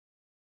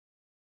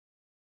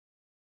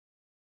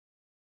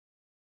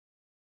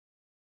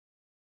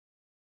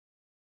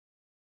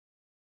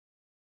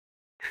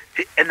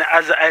And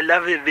as I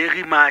love her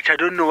very much, I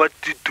don't know what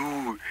to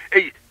do.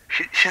 Hey,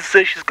 she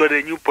says she's got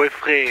a new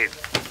boyfriend.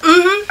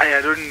 I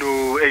don't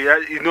know. Hey,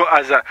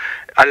 as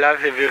I love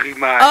her very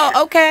much.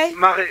 Oh, okay.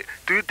 Mare,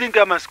 do you think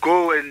I must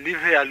go and leave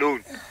her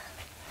alone?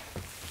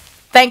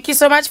 Thank you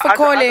so much for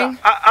calling.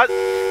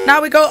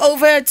 Now we go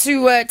over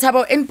to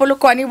Thabo in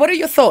Polokwane. What are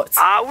your thoughts?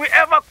 Are we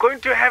ever going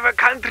to have a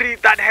country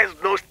that has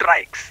no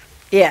strikes?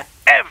 Yeah.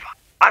 Ever.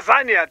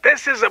 Azania,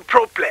 this is a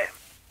problem.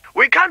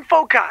 We can't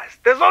focus.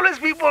 There's always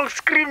people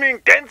screaming,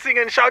 dancing,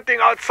 and shouting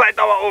outside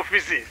our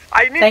offices.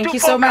 I need Thank to you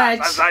focus, so much.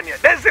 Azania.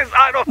 This is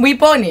out of...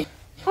 Mwiponi.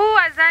 Who,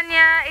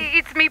 Azania?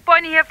 It's me,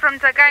 Pony here from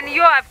Takani.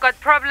 Yo, I've got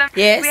problems.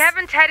 Yes. We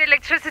haven't had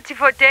electricity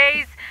for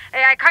days.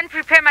 I can't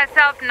prepare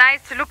myself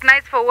nice to look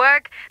nice for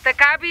work. The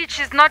garbage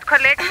is not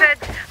collected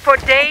for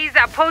days.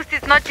 Our post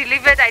is not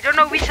delivered. I don't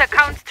know which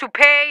accounts to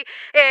pay.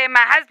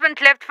 My husband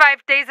left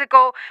 5 days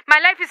ago. My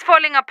life is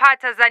falling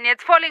apart, Azania.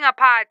 It's falling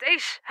apart.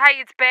 Ish, hi,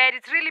 it's bad.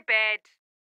 It's really bad.